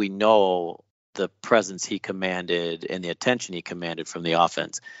 but we know the presence he commanded and the attention he commanded from the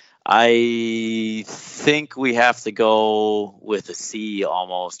offense. I think we have to go with a C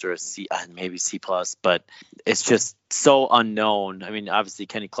almost, or a C, maybe C plus, but it's just so unknown. I mean, obviously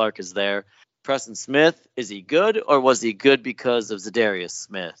Kenny Clark is there. Preston Smith, is he good, or was he good because of Zadarius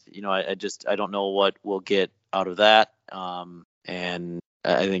Smith? I don't know what we'll get out of that. And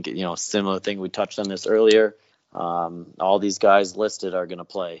I think, similar thing, we touched on this earlier. All these guys listed are going to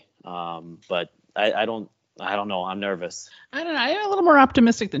play. But I don't know. I'm nervous. I don't know. I'm a little more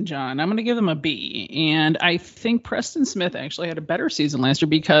optimistic than John. I'm going to give them a B. And I think Preston Smith actually had a better season last year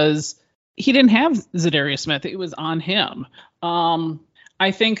because he didn't have Zadarius Smith. It was on him. I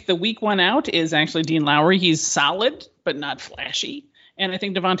think the weak one out is actually Dean Lowry. He's solid, but not flashy. And I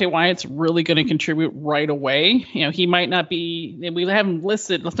think Devontae Wyatt's really going to contribute right away. He might not be, we have him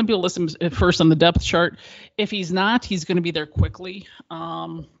listed, some people list him first on the depth chart. If he's not, he's going to be there quickly.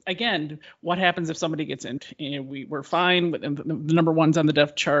 Again, what happens if somebody gets in? We're fine with the number one's on the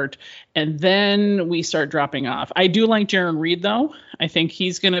depth chart, and then we start dropping off. I do like Jerron Reed, though. I think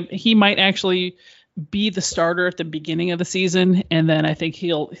he might actually be the starter at the beginning of the season, and then I think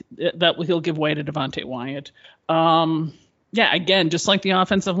he'll give way to Devontae Wyatt. Yeah, again, just like the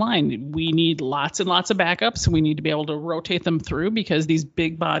offensive line, we need lots and lots of backups. We need to be able to rotate them through because these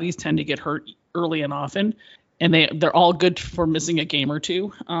big bodies tend to get hurt early and often, and they're all good for missing a game or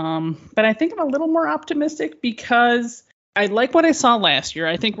two. But I think I'm a little more optimistic because I like what I saw last year.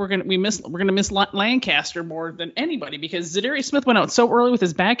 I think we're gonna miss Lancaster more than anybody because Zadarius Smith went out so early with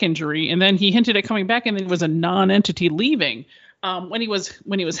his back injury, and then he hinted at coming back, and then was a non-entity leaving. When he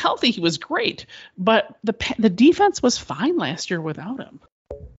was healthy, he was great, but the defense was fine last year without him.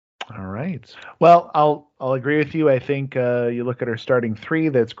 All right. Well, I'll agree with you. I think you look at our starting three,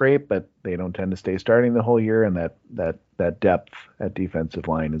 that's great, but they don't tend to stay starting the whole year, and that depth at defensive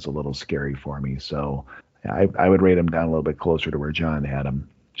line is a little scary for me. So I would rate him down a little bit closer to where John had him,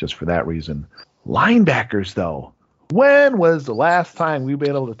 just for that reason. Linebackers, though. When was the last time we've been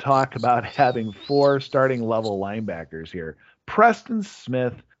able to talk about having 4 starting level linebackers here? Preston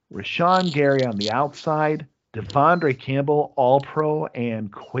Smith, Rashawn Gary on the outside, Devondre Campbell, All-Pro,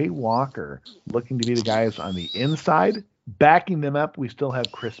 and Quay Walker looking to be the guys on the inside. Backing them up, we still have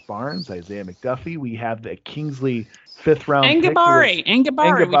Chris Barnes, Isaiah McDuffie. We have the Kingsley 5th-round pick.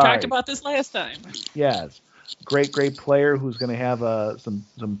 Angabari. We talked about this last time. Yes. Great player who's going to have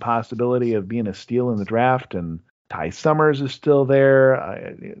some possibility of being a steal in the draft. And Ty Summers is still there.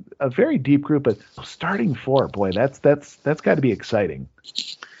 A very deep group, but starting 4, boy, that's got to be exciting.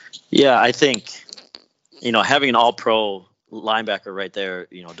 Yeah, I think, having an all-pro linebacker right there,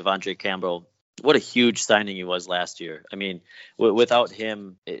 Devondre Campbell, what a huge signing he was last year. I mean, without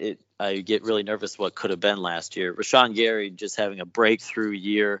him, I get really nervous what could have been last year. Rashawn Gary just having a breakthrough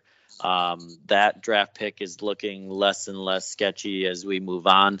year. That draft pick is looking less and less sketchy as we move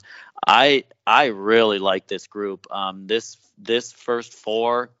on. I really like this group. This first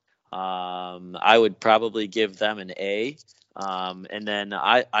 4, I would probably give them an A. And then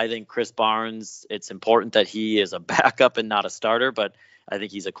I think Chris Barnes, it's important that he is a backup and not a starter, but I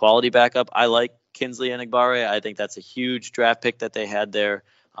think he's a quality backup. I like Kingsley Enagbare. I think that's a huge draft pick that they had there.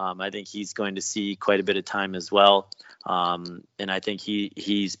 I think he's going to see quite a bit of time as well. And I think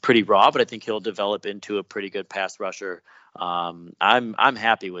he's pretty raw, but I think he'll develop into a pretty good pass rusher. I'm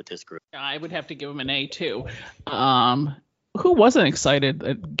happy with this group. I would have to give him an A too. Who wasn't excited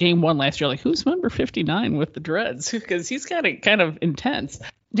at game 1 last year? Like, who's number 59 with the dreads? Because he's kind of intense.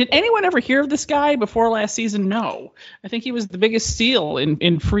 Did anyone ever hear of this guy before last season? No. I think he was the biggest steal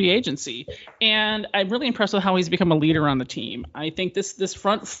in free agency. And I'm really impressed with how he's become a leader on the team. I think this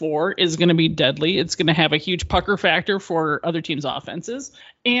front 4 is going to be deadly. It's going to have a huge pucker factor for other teams' offenses.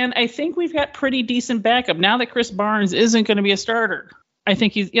 And I think we've got pretty decent backup now that Chris Barnes isn't going to be a starter. I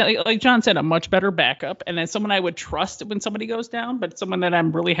think he's, like John said, a much better backup, and then someone I would trust when somebody goes down, but someone that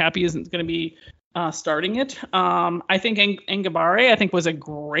I'm really happy isn't going to be starting it. I think Ngabare, I think, was a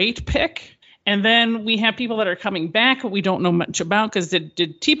great pick. And then we have people that are coming back we don't know much about, because did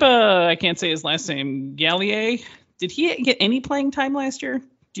Tipa, I can't say his last name, Gallier, did he get any playing time last year?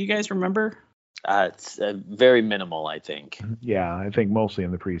 Do you guys remember? It's very minimal, I think. Yeah, I think mostly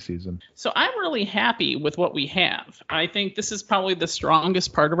in the preseason. So I'm really happy with what we have. I think this is probably the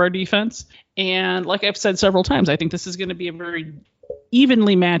strongest part of our defense. And like I've said several times, I think this is going to be a very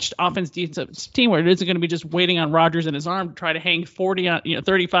evenly matched offense-defense team where it isn't going to be just waiting on Rodgers and his arm to try to hang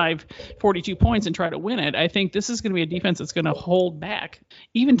 35, 42 points and try to win it. I think this is going to be a defense that's going to hold back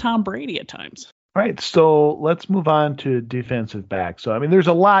even Tom Brady at times. All right, so let's move on to defensive back. So, there's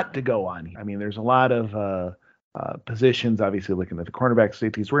a lot to go on. There's a lot of positions, obviously looking at the cornerback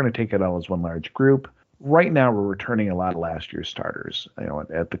safeties. We're going to take it all as one large group. Right now, we're returning a lot of last year's starters.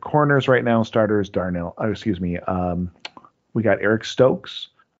 At the corners right now, starters, we got Eric Stokes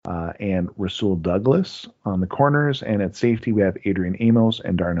and Rasul Douglas on the corners. And at safety, we have Adrian Amos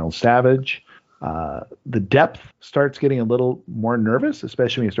and Darnell Savage. The depth starts getting a little more nervous,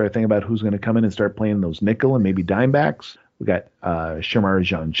 especially when you start thinking about who's going to come in and start playing those nickel and maybe dime backs. We got Shamar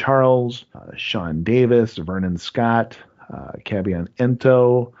Jean-Charles, Sean Davis, Vernon Scott, Cabian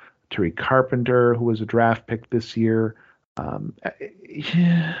Ento, Tariq Carpenter, who was a draft pick this year. The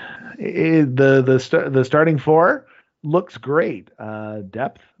starting 4 looks great.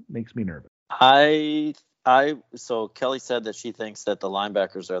 Depth makes me nervous. So Kelly said that she thinks that the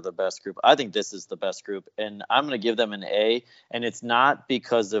linebackers are the best group. I think this is the best group, and I'm going to give them an A. And it's not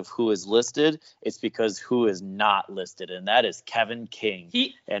because of who is listed; it's because who is not listed, and that is Kevin King.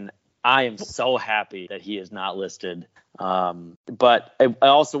 And I am so happy that he is not listed. But I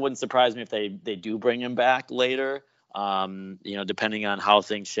also wouldn't surprise me if they do bring him back later. Depending on how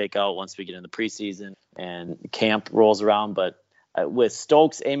things shake out once we get in the preseason and camp rolls around. But with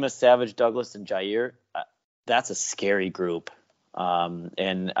Stokes, Amos, Savage, Douglas, and Jair, that's a scary group.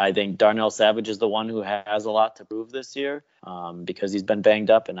 And I think Darnell Savage is the one who has a lot to prove this year, because he's been banged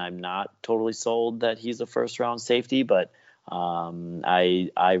up, and I'm not totally sold that he's a first-round safety. But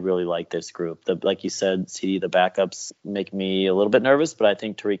I really like this group. Like you said, CD, the backups make me a little bit nervous, but I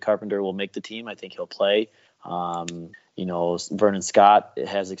think Tariq Carpenter will make the team. I think he'll play. Vernon Scott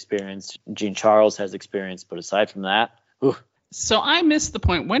has experience. Gene Charles has experience. But aside from that, So I missed the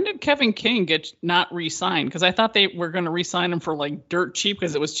point. When did Kevin King get not re-signed? Because I thought they were going to re-sign him for like dirt cheap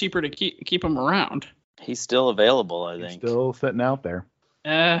because it was cheaper to keep him around. he's still available, I think. Still sitting out there.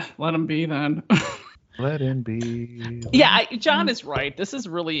 Let him be then. Let him be. Yeah, John is right. This is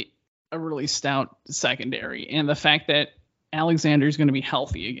really a really stout secondary. And the fact that Alexander is going to be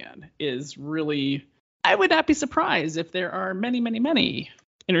healthy again is really... I would not be surprised if there are many, many, many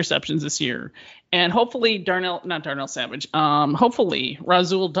interceptions this year. And hopefully hopefully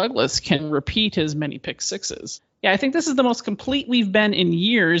Rasul Douglas can repeat his many pick sixes. Yeah, I think this is the most complete we've been in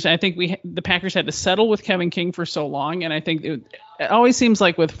years. I think the Packers had to settle with Kevin King for so long, and I think it always seems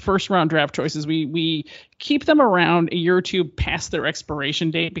like with first-round draft choices, we keep them around a year or two past their expiration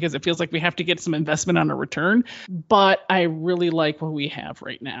date because it feels like we have to get some investment on a return. But I really like what we have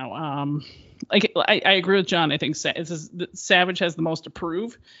right now. I agree with John. I think Savage has the most to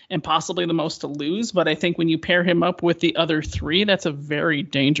prove and possibly the most to lose. But I think when you pair him up with the other three, that's a very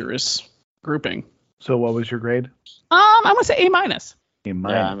dangerous grouping. So what was your grade? I'm going to say A-. A minus. Yeah, I'm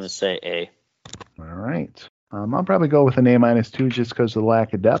going to say A. All right. I'll probably go with an A- too, just because of the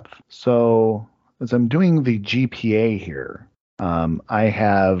lack of depth. So as I'm doing the GPA here, I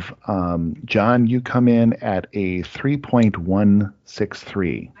have John, you come in at a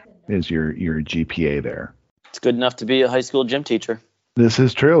 3.163 is your GPA there. It's good enough to be a high school gym teacher. This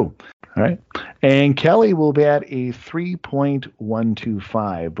is true. All right. And Kelly will be at a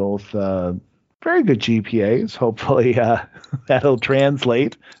 3.125, both very good GPAs. Hopefully that'll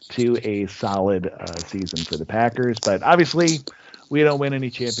translate to a solid season for the Packers. But obviously, we don't win any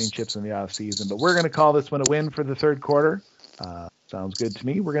championships in the offseason. But we're going to call this one a win for the third quarter. Sounds good to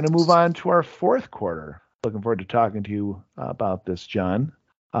me. We're going to move on to our fourth quarter. Looking forward to talking to you about this, John.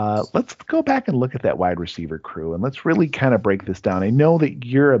 Let's go back and look at that wide receiver crew, and let's really kind of break this down. I know that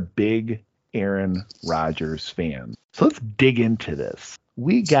you're a big Aaron Rodgers fan. So let's dig into this.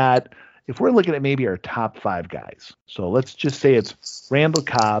 We got... If we're looking at maybe our top five guys, so let's just say it's Randall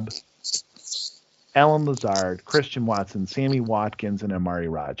Cobb, Allen Lazard, Christian Watson, Sammy Watkins, and Amari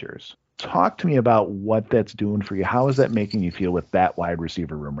Rodgers. Talk to me about what that's doing for you. How is that making you feel with that wide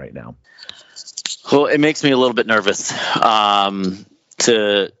receiver room right now? Well, it makes me a little bit nervous. I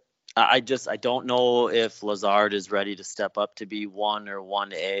don't know if Lazard is ready to step up to be 1 or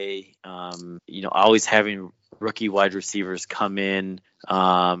 1A. Always having rookie wide receivers come in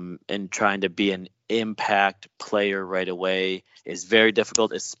and trying to be an impact player right away is very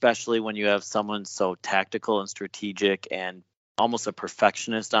difficult, especially when you have someone so tactical and strategic and almost a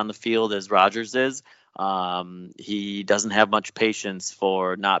perfectionist on the field as Rodgers is. He doesn't have much patience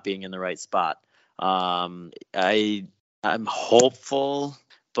for not being in the right spot. I'm hopeful,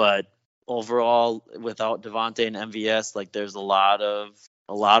 but overall, without Devontae and MVS, like there's a lot of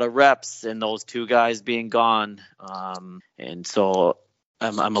reps in those two guys being gone, and so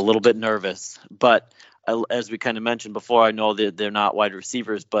I'm a little bit nervous. But as we kind of mentioned before, I know that they're not wide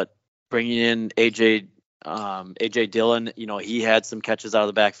receivers, but bringing in AJ Dillon, he had some catches out of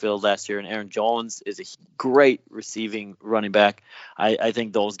the backfield last year, and Aaron Jones is a great receiving running back. I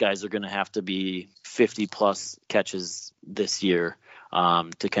think those guys are going to have to be 50 plus catches this year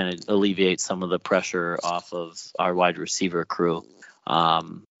to kind of alleviate some of the pressure off of our wide receiver crew.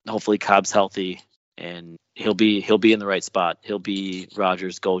 Hopefully Cobb's healthy and he'll be in the right spot. He'll be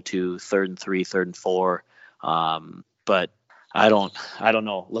Rodgers' go-to 3rd and 3, 3rd and 4. But I don't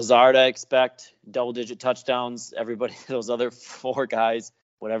know. Lazard, I expect double-digit touchdowns. Everybody, those other 4 guys,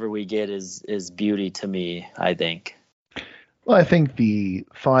 whatever we get is beauty to me, I think. Well, I think the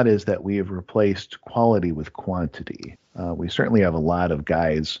thought is that we have replaced quality with quantity. We certainly have a lot of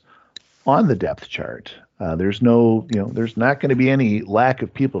guys on the depth chart. There's not going to be any lack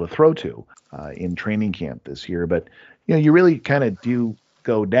of people to throw to in training camp this year. But, you really kind of do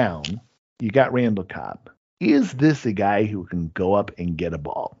go down. You got Randall Cobb. Is this a guy who can go up and get a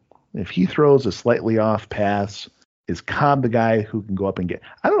ball? If he throws a slightly off pass, is Cobb the guy who can go up and get?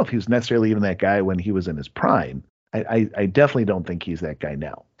 I don't know if he was necessarily even that guy when he was in his prime. I definitely don't think he's that guy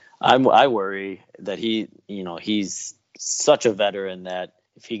now. I worry that he's such a veteran that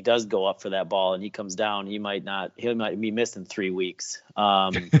if he does go up for that ball and he comes down, he might be missed in 3 weeks.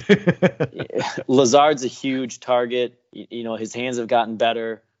 Lazard's a huge target. His hands have gotten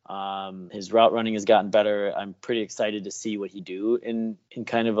better. His route running has gotten better. I'm pretty excited to see what he do in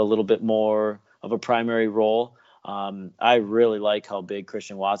kind of a little bit more of a primary role. I really like how big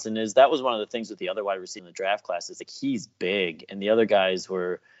Christian Watson is. That was one of the things with the other wide receiver in the draft class is like he's big, and the other guys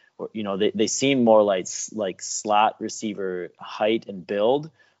were they seem more like slot receiver height and build.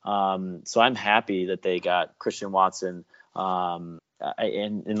 So I'm happy that they got Christian Watson.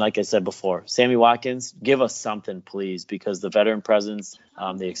 And like I said before, Sammy Watkins, give us something, please, because the veteran presence,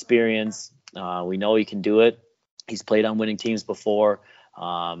 the experience, we know he can do it. He's played on winning teams before.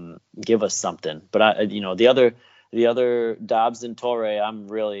 Give us something. But the other Dobbs and Torrey, I'm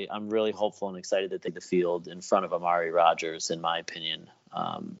really hopeful and excited that they take the field in front of Amari Rodgers. In my opinion,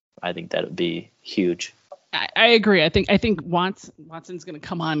 I think that would be huge. I agree. I think Watson's going to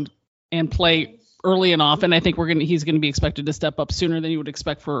come on and play early and often. I think he's going to be expected to step up sooner than you would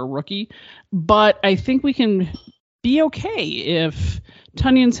expect for a rookie. But I think we can be okay if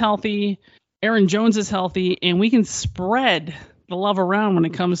Tunyon's healthy, Aaron Jones is healthy, and we can spread the love around when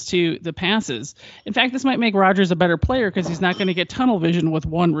it comes to the passes. In fact, this might make Rodgers a better player because he's not going to get tunnel vision with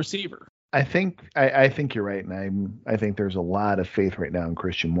one receiver. I think you're right, and I think there's a lot of faith right now in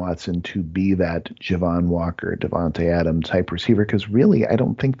Christian Watson to be that Javon Walker, Devontae Adams type receiver, because really I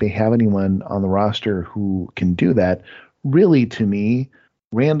don't think they have anyone on the roster who can do that. Really, to me,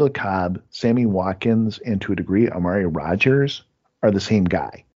 Randall Cobb, Sammy Watkins, and to a degree Amari Rodgers are the same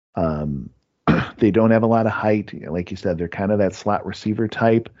guy. They don't have a lot of height. Like you said, they're kind of that slot receiver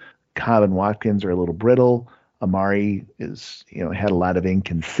type. Cobb and Watkins are a little brittle. Amari had a lot of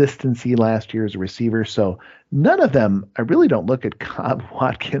inconsistency last year as a receiver. So none of them, I really don't look at Cobb,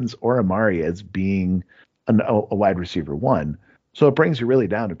 Watkins, or Amari as being a wide receiver one. So it brings you really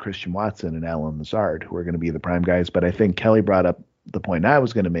down to Christian Watson and Allen Lazard, who are going to be the prime guys. But I think Kelly brought up the point I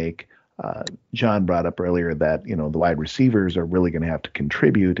was going to make. John brought up earlier that, the wide receivers are really going to have to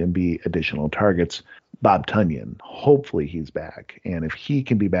contribute and be additional targets. Bob Tunyon, hopefully he's back. And if he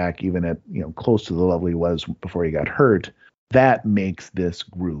can be back even at, close to the level he was before he got hurt, that makes this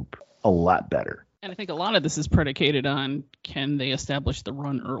group a lot better. And I think a lot of this is predicated on, can they establish the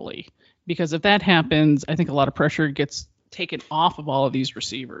run early? Because if that happens, I think a lot of pressure gets taken off of all of these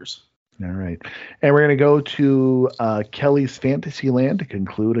receivers. All right. And we're going to go to Kelly's Fantasy Land to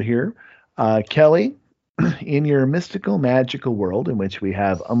conclude here. Kelly, in your mystical, magical world in which we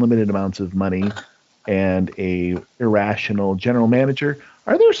have unlimited amounts of money and a irrational general manager,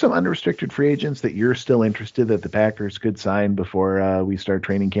 are there some unrestricted free agents that you're still interested that the Packers could sign before we start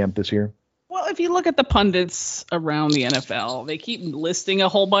training camp this year? Well, if you look at the pundits around the NFL, they keep listing a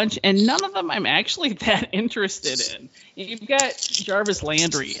whole bunch, and none of them I'm actually that interested in. You've got Jarvis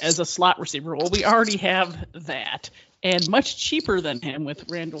Landry as a slot receiver. Well, we already have that, and much cheaper than him with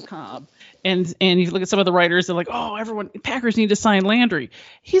Randall Cobb. And you look at some of the writers, they're like, Packers need to sign Landry.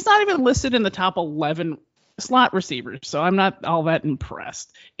 He's not even listed in the top 11 slot receivers, so I'm not all that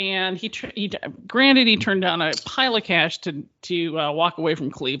impressed. And he turned down a pile of cash to walk away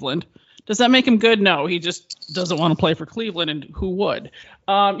from Cleveland. Does that make him good? No, he just doesn't want to play for Cleveland, and who would?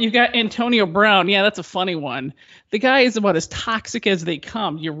 You've got Antonio Brown. Yeah, that's a funny one. The guy is about as toxic as they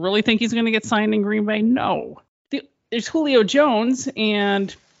come. You really think he's going to get signed in Green Bay? No. There's Julio Jones,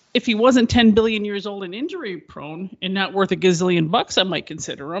 and if he wasn't 10 billion years old and injury prone and not worth a gazillion bucks, I might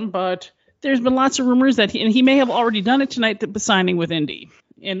consider him. But there's been lots of rumors that he may have already done it tonight, signing with Indy.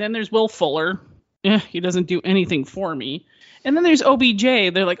 And then there's Will Fuller. He doesn't do anything for me. And then there's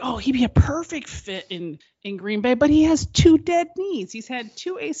OBJ. They're like, he'd be a perfect fit in Green Bay, but he has 2 dead knees. He's had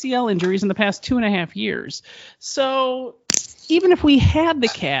 2 ACL injuries in the past 2.5 years. So even if we had the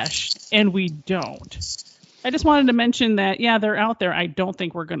cash, and we don't, I just wanted to mention that, they're out there. I don't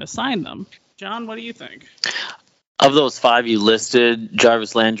think we're going to sign them. John, what do you think? Of those 5 you listed,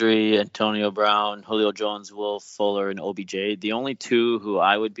 Jarvis Landry, Antonio Brown, Julio Jones, Will Fuller, and OBJ, the only 2 who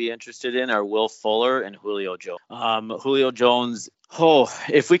I would be interested in are Will Fuller and Julio Jones. Julio Jones,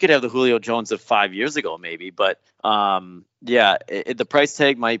 if we could have the Julio Jones of 5 years ago, maybe. But, the price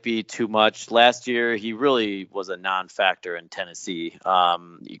tag might be too much. Last year, he really was a non-factor in Tennessee.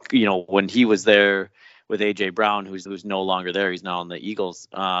 When he was there with A.J. Brown, who's no longer there, he's now on the Eagles.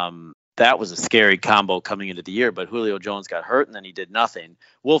 That was a scary combo coming into the year, but Julio Jones got hurt and then he did nothing.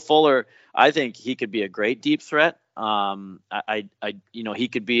 Will Fuller, I think he could be a great deep threat. He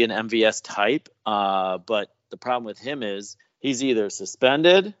could be an MVS type, but the problem with him is he's either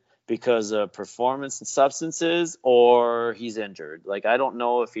suspended because of performance and substances or he's injured. Like, I don't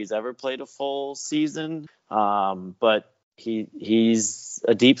know if he's ever played a full season, but he's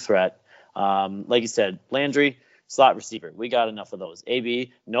a deep threat. Like you said, Landry, slot receiver. We got enough of those.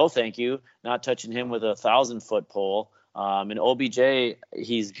 AB, no thank you. Not touching him with a 1,000-foot pole. And OBJ,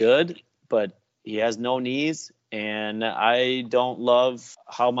 he's good, but he has no knees, and I don't love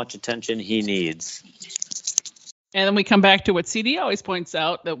how much attention he needs. And then we come back to what CD always points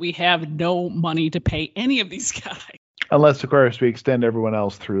out, that we have no money to pay any of these guys. Unless, of course, we extend everyone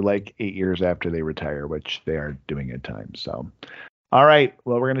else through like 8 years after they retire, which they are doing at times. So, all right.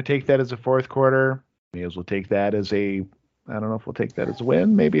 Well, we're going to take that as a fourth quarter. May as well take that as I don't know if we'll take that as a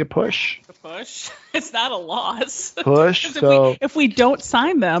win, maybe a push. A push? It's not a loss. Push. So if we don't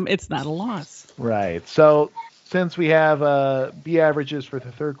sign them, it's not a loss. Right. So since we have B averages for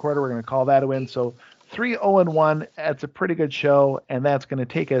the third quarter, we're going to call that a win. So 3-0-1. That's a pretty good show, and that's going to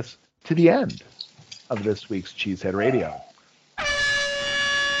take us to the end of this week's Cheesehead Radio.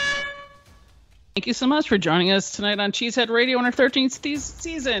 Thank you so much for joining us tonight on Cheesehead Radio in our 13th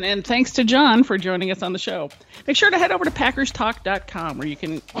season, and thanks to John for joining us on the show. Make sure to head over to PackersTalk.com, where you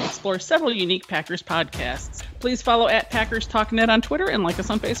can explore several unique Packers podcasts. Please follow @PackersTalkNet on Twitter and like us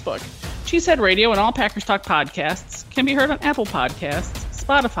on Facebook. Cheesehead Radio and all Packers Talk podcasts can be heard on Apple Podcasts,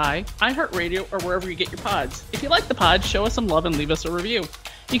 Spotify, iHeartRadio, or wherever you get your pods. If you like the pod, show us some love and leave us a review.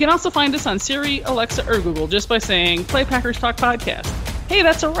 You can also find us on Siri, Alexa, or Google just by saying, "Play Packers Talk Podcast." Hey,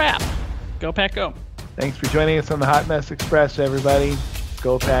 that's a wrap. Go Pack Go. Thanks for joining us on the Hot Mess Express, everybody.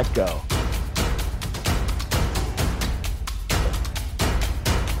 Go Pack Go.